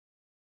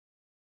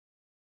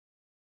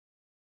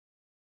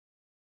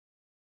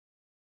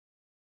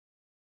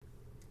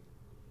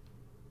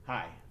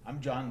Hi, I'm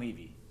John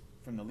Levy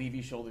from the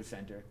Levy Shoulder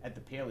Center at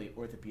the Paley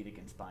Orthopedic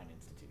and Spine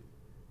Institute.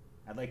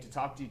 I'd like to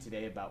talk to you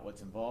today about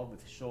what's involved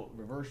with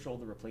reverse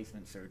shoulder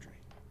replacement surgery.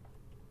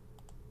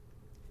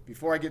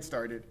 Before I get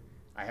started,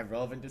 I have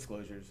relevant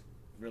disclosures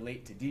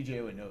relate to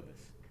DJO and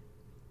Novus.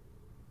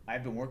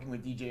 I've been working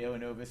with DJO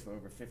and Novus for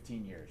over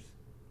 15 years.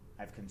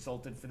 I've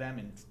consulted for them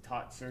and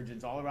taught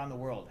surgeons all around the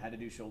world how to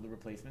do shoulder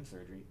replacement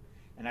surgery,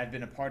 and I've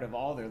been a part of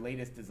all their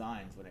latest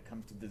designs when it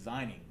comes to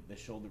designing the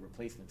shoulder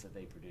replacements that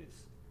they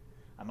produce.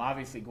 I'm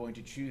obviously going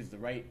to choose the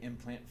right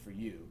implant for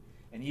you,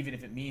 and even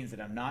if it means that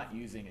I'm not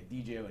using a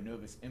DJO and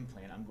Novus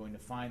implant, I'm going to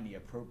find the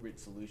appropriate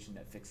solution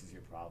that fixes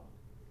your problem.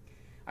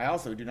 I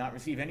also do not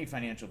receive any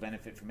financial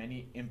benefit from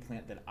any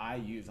implant that I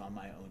use on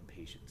my own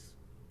patients.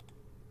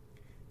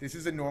 This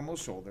is a normal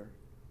shoulder.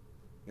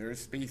 There is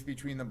space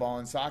between the ball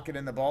and socket,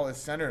 and the ball is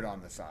centered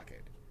on the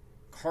socket.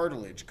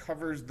 Cartilage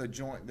covers the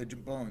joint, the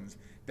bones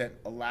that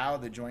allow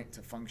the joint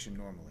to function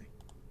normally.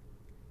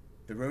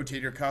 The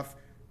rotator cuff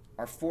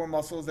are four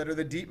muscles that are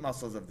the deep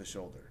muscles of the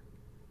shoulder.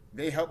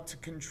 They help to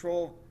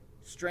control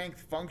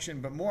strength,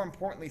 function, but more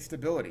importantly,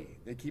 stability.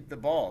 They keep the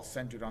ball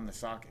centered on the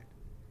socket.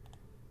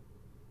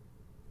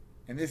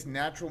 And this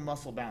natural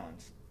muscle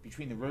balance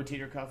between the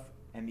rotator cuff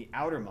and the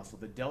outer muscle,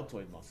 the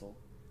deltoid muscle,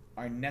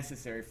 are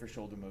necessary for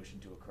shoulder motion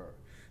to occur.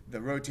 The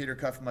rotator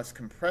cuff must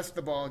compress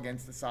the ball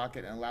against the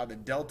socket and allow the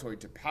deltoid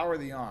to power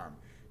the arm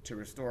to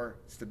restore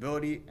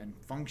stability and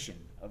function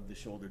of the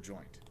shoulder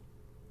joint.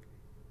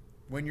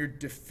 When you're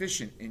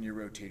deficient in your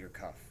rotator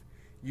cuff,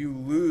 you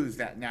lose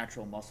that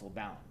natural muscle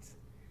balance.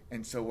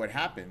 And so what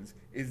happens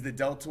is the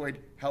deltoid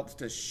helps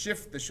to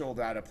shift the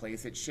shoulder out of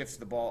place. It shifts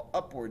the ball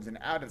upwards and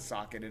out of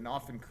socket and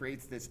often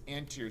creates this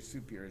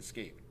anterior-superior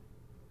escape.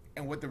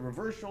 And what the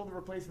reverse shoulder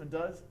replacement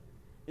does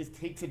is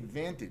takes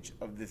advantage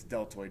of this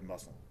deltoid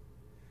muscle,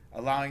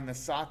 allowing the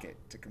socket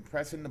to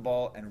compress in the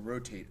ball and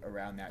rotate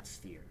around that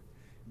sphere.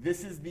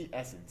 This is the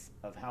essence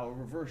of how a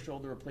reverse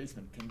shoulder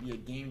replacement can be a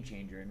game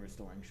changer in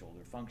restoring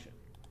shoulder function.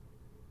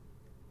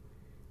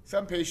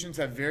 Some patients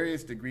have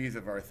various degrees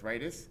of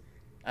arthritis.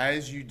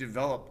 As you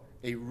develop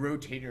a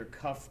rotator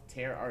cuff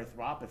tear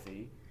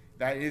arthropathy,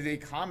 that is a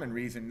common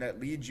reason that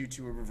leads you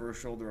to a reverse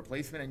shoulder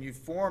replacement, and you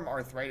form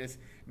arthritis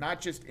not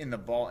just in the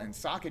ball and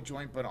socket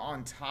joint, but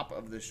on top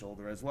of the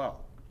shoulder as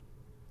well.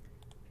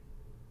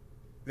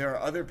 There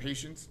are other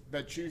patients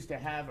that choose to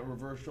have a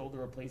reverse shoulder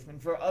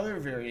replacement for other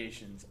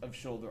variations of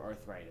shoulder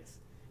arthritis.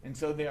 And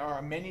so there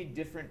are many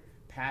different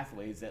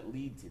pathways that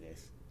lead to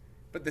this,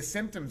 but the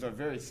symptoms are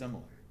very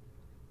similar.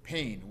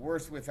 Pain,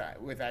 worse with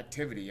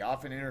activity,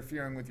 often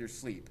interfering with your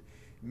sleep.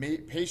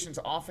 Patients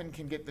often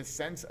can get the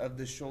sense of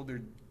the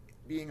shoulder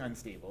being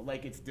unstable,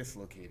 like it's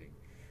dislocating.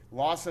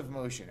 Loss of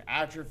motion,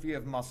 atrophy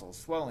of muscles,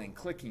 swelling,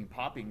 clicking,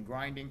 popping,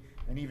 grinding,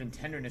 and even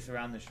tenderness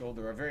around the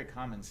shoulder are very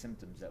common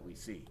symptoms that we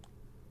see.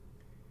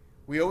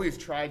 We always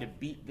try to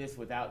beat this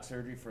without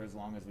surgery for as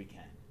long as we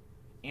can.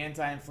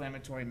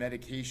 Anti-inflammatory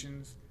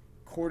medications,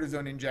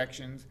 cortisone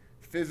injections,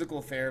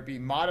 physical therapy,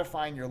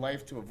 modifying your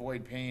life to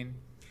avoid pain,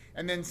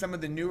 and then some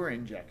of the newer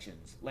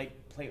injections, like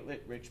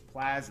platelet-rich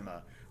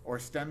plasma or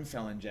stem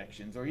cell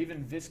injections, or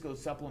even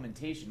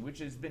viscosupplementation, which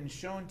has been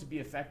shown to be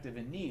effective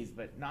in knees,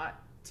 but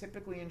not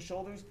typically in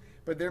shoulders.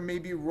 But there may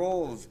be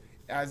roles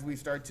as we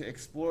start to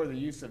explore the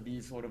use of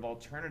these sort of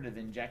alternative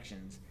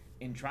injections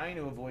in trying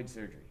to avoid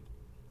surgery.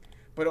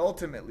 But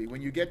ultimately,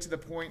 when you get to the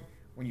point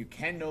when you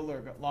can no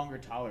longer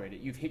tolerate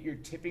it, you've hit your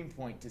tipping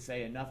point to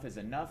say enough is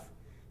enough,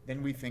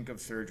 then we think of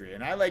surgery.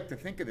 And I like to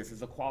think of this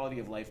as a quality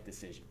of life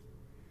decision.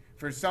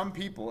 For some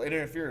people, it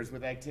interferes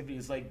with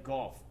activities like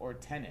golf or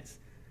tennis.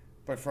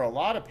 But for a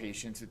lot of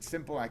patients, it's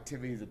simple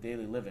activities of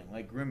daily living,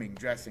 like grooming,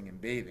 dressing, and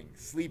bathing,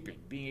 sleeping,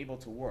 being able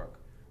to work.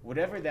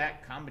 Whatever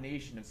that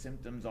combination of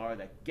symptoms are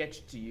that gets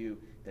to you,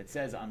 that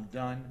says, I'm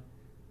done,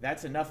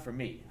 that's enough for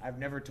me. I've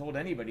never told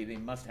anybody they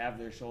must have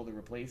their shoulder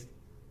replaced,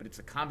 but it's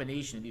a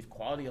combination of these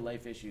quality of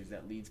life issues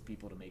that leads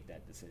people to make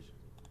that decision.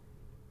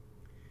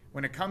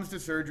 When it comes to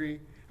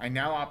surgery, I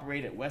now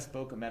operate at West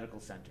Boca Medical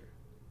Center,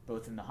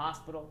 both in the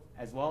hospital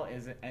as well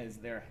as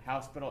their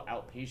hospital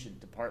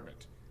outpatient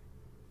department.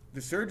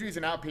 The surgery is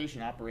an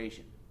outpatient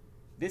operation.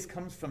 This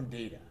comes from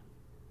data.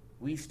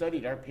 We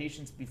studied our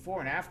patients before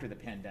and after the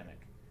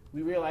pandemic.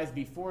 We realized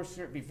before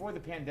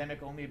the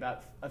pandemic, only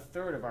about a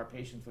third of our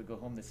patients would go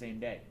home the same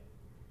day.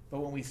 But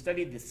when we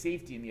studied the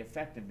safety and the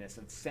effectiveness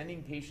of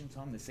sending patients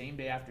home the same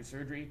day after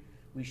surgery,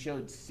 we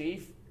showed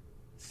safe,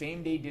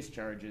 same-day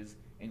discharges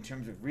in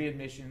terms of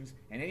readmissions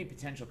and any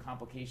potential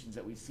complications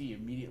that we see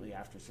immediately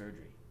after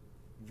surgery.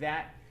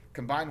 That,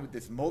 combined with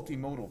this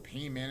multimodal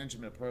pain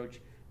management approach,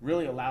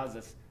 really allows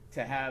us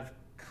to have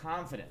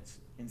confidence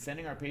in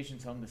sending our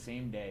patients home the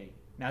same day.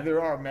 Now,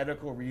 there are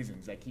medical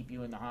reasons that keep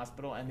you in the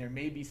hospital, and there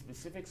may be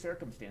specific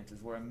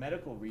circumstances where a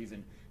medical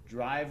reason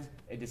drives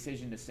a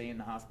decision to stay in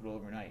the hospital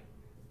overnight.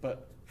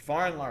 But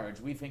far and large,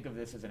 we think of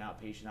this as an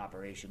outpatient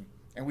operation,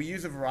 and we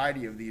use a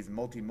variety of these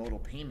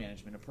multimodal pain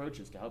management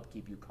approaches to help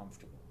keep you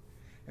comfortable.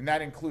 And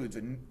that includes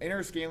an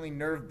interscaling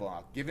nerve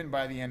block given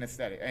by the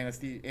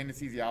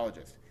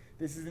anesthesiologist.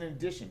 This is in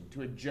addition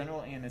to a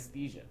general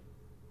anesthesia.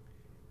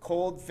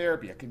 Cold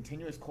therapy, a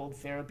continuous cold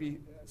therapy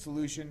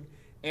solution,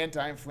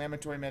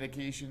 anti-inflammatory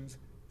medications,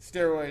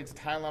 steroids,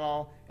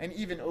 Tylenol, and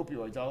even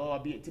opioids.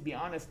 Although, to be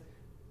honest,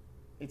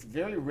 it's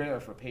very rare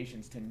for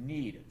patients to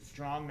need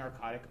strong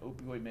narcotic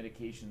opioid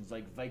medications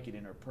like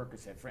Vicodin or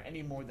Percocet for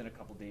any more than a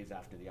couple days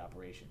after the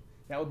operation.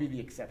 That would be the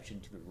exception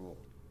to the rule.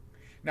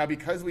 Now,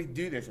 because we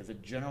do this as a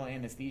general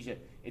anesthesia,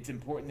 it's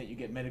important that you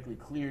get medically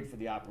cleared for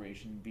the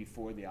operation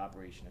before the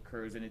operation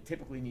occurs, and it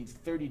typically needs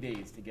 30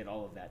 days to get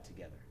all of that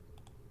together.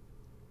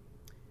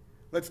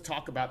 Let's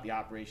talk about the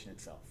operation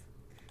itself.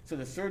 So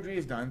the surgery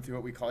is done through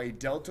what we call a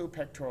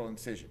deltopectoral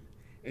incision.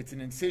 It's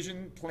an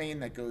incision plane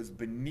that goes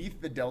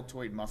beneath the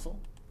deltoid muscle.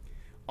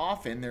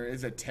 Often there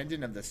is a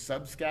tendon of the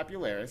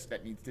subscapularis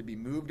that needs to be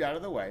moved out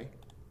of the way.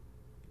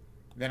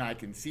 Then I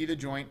can see the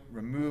joint,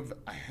 remove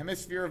a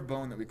hemisphere of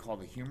bone that we call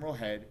the humeral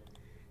head,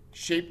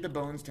 shape the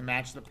bones to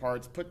match the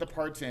parts, put the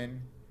parts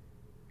in,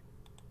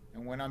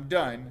 and when I'm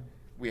done,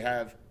 we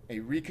have a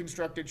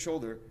reconstructed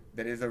shoulder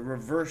that is a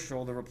reverse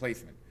shoulder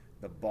replacement.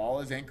 The ball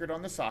is anchored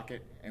on the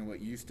socket, and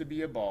what used to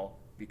be a ball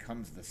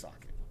becomes the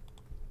socket.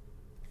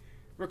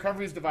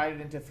 Recovery is divided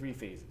into 3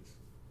 phases: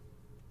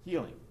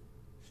 healing,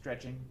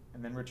 stretching,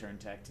 and then return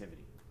to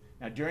activity.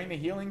 Now, during the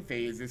healing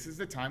phase, this is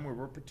the time where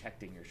we're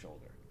protecting your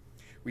shoulder.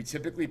 We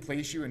typically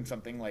place you in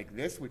something like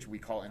this, which we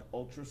call an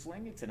ultra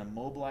sling. It's an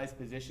immobilized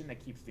position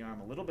that keeps the arm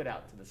a little bit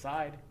out to the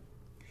side.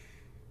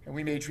 And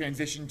we may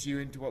transition you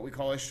into what we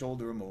call a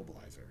shoulder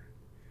immobilizer.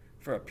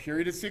 For a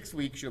period of 6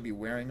 weeks, you'll be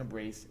wearing a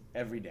brace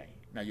every day.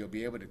 Now, you'll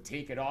be able to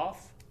take it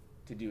off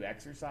to do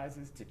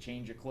exercises, to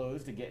change your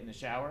clothes, to get in the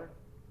shower,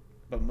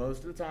 but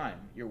most of the time,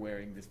 you're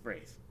wearing this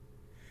brace.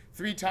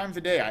 3 times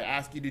a day, I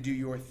ask you to do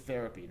your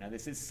therapy. Now,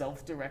 this is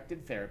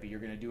self-directed therapy. You're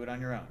going to do it on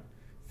your own.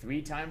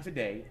 3 times a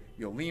day,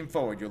 you'll lean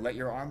forward, you'll let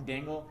your arm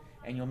dangle,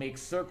 and you'll make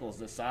circles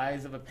the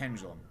size of a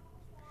pendulum.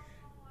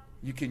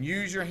 You can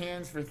use your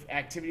hands for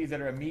activities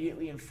that are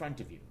immediately in front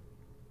of you.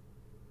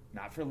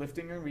 Not for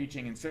lifting or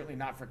reaching, and certainly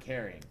not for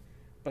carrying,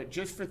 but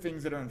just for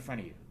things that are in front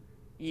of you.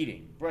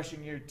 Eating,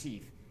 brushing your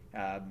teeth,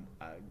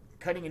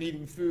 cutting and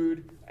eating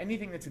food,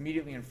 anything that's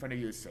immediately in front of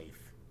you is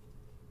safe.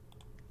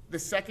 The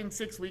second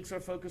 6 weeks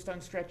are focused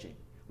on stretching.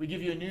 We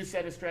give you a new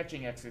set of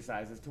stretching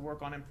exercises to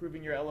work on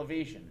improving your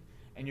elevation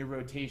and your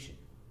rotation.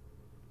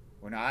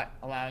 We're not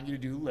allowing you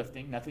to do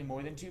lifting, nothing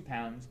more than 2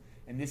 pounds,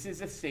 and this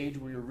is a stage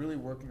where you're really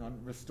working on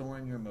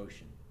restoring your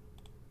motion.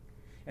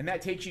 And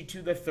that takes you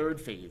to the 3rd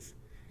phase.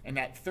 And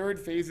that 3rd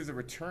phase is a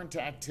return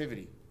to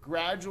activity,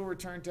 gradual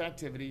return to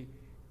activity,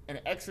 and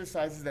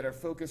exercises that are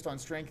focused on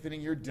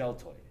strengthening your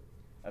deltoid.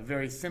 A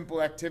very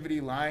simple activity,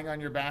 lying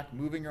on your back,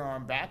 moving your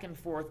arm back and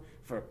forth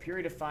for a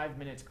period of 5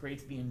 minutes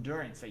creates the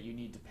endurance that you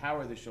need to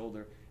power the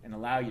shoulder and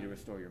allow you to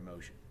restore your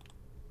motion.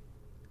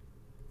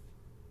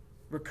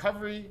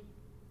 Recovery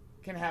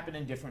can happen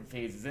in different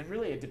phases, and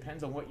really it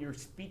depends on what you're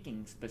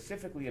speaking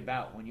specifically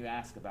about when you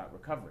ask about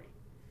recovery.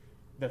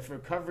 The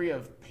recovery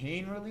of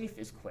pain relief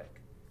is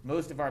quick.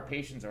 Most of our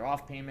patients are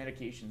off pain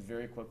medications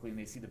very quickly, and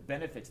they see the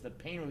benefits, the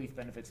pain relief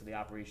benefits of the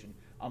operation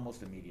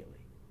almost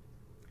immediately.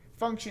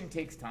 Function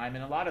takes time,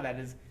 and a lot of that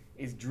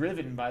is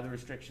driven by the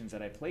restrictions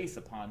that I place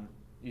upon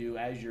you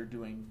as you're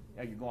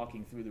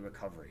walking through the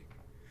recovery.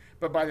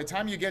 But by the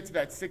time you get to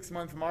that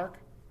 6-month mark,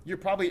 you're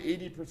probably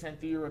 80%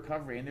 through your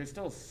recovery, and there's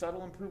still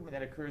subtle improvement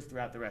that occurs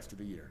throughout the rest of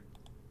the year.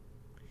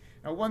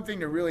 Now, one thing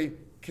to really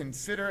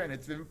consider, and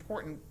it's an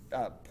important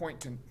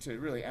point to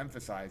really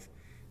emphasize,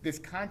 this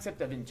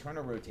concept of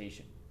internal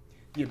rotation,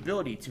 the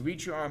ability to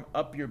reach your arm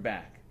up your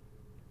back.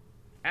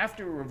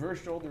 After a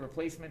reverse shoulder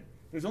replacement,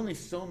 there's only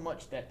so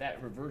much that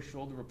reverse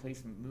shoulder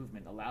replacement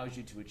movement allows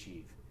you to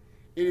achieve.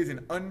 It is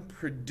an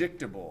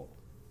unpredictable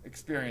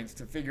experience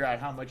to figure out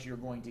how much you're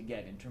going to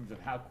get in terms of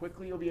how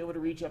quickly you'll be able to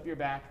reach up your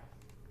back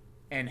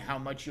and how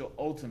much you'll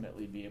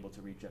ultimately be able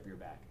to reach up your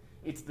back.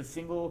 It's the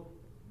single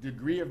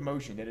degree of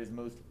motion that is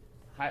most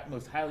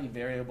highly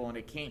variable,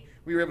 and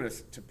we were able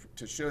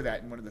to show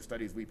that in one of the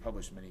studies we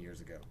published many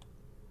years ago.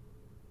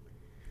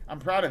 I'm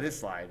proud of this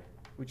slide,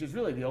 which is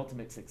really the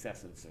ultimate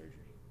success of the surgery.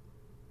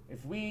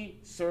 If we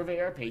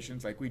survey our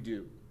patients like we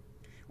do,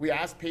 we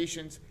ask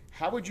patients,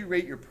 how would you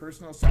rate your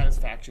personal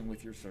satisfaction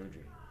with your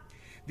surgery?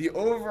 The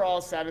overall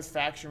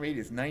satisfaction rate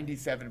is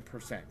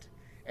 97%.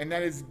 And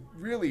that is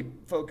really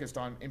focused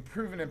on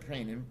improvement of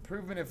pain,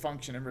 improvement of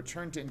function, and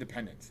return to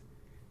independence.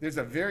 There's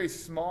a very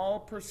small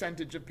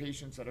percentage of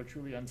patients that are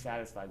truly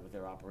unsatisfied with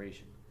their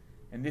operation.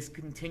 And this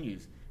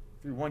continues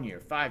through 1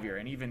 year, 5 year,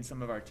 and even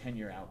some of our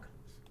 10-year outcomes.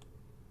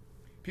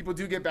 People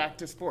do get back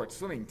to sports.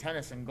 Swimming,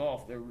 tennis, and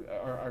golf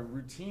are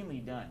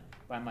routinely done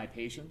by my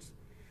patients.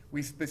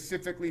 We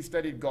specifically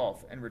studied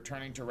golf and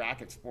returning to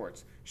racket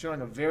sports,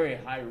 showing a very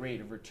high rate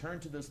of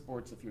return to those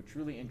sports if you're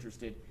truly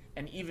interested,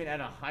 and even at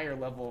a higher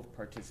level of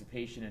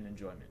participation and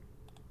enjoyment.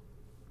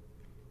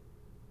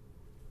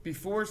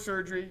 Before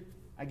surgery,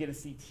 I get a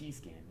CT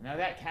scan. Now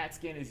that CAT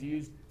scan is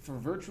used for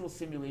virtual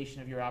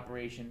simulation of your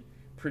operation,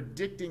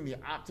 predicting the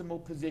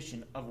optimal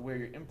position of where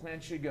your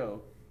implant should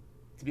go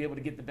to be able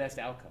to get the best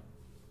outcome.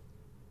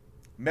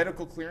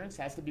 Medical clearance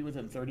has to be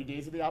within 30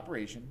 days of the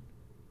operation.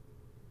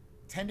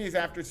 10 days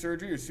after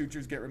surgery, your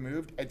sutures get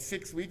removed. At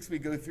 6 weeks, we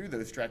go through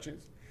those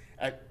stretches.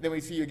 Then we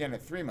see you again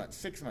at 3 months,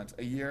 6 months,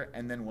 a year,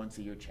 and then once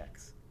a year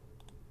checks.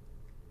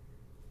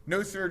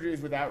 No surgery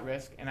is without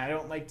risk, and I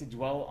don't like to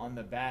dwell on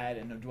the bad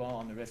and dwell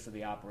on the risks of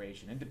the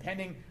operation. And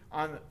depending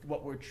on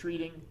what we're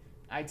treating,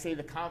 I'd say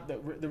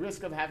the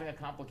risk of having a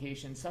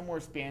complication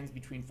somewhere spans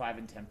between 5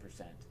 and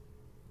 10%.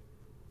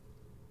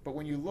 But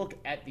when you look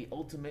at the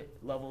ultimate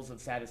levels of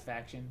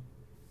satisfaction,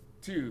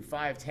 2,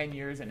 5, 10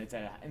 years, and it's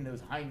in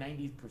those high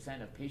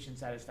 90% of patient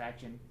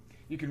satisfaction,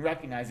 you can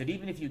recognize that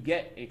even if you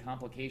get a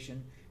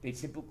complication, they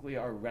typically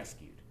are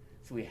rescued.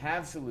 So we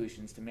have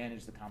solutions to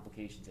manage the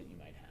complications that you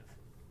might have.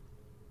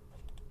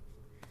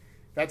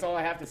 That's all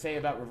I have to say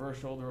about reverse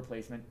shoulder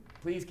replacement.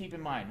 Please keep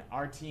in mind,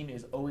 our team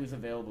is always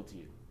available to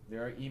you.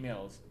 There are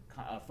emails,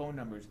 phone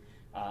numbers,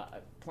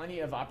 plenty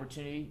of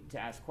opportunity to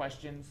ask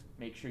questions.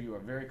 Make sure you are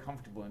very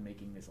comfortable in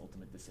making this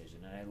ultimate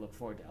decision, and I look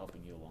forward to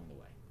helping you along the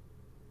way.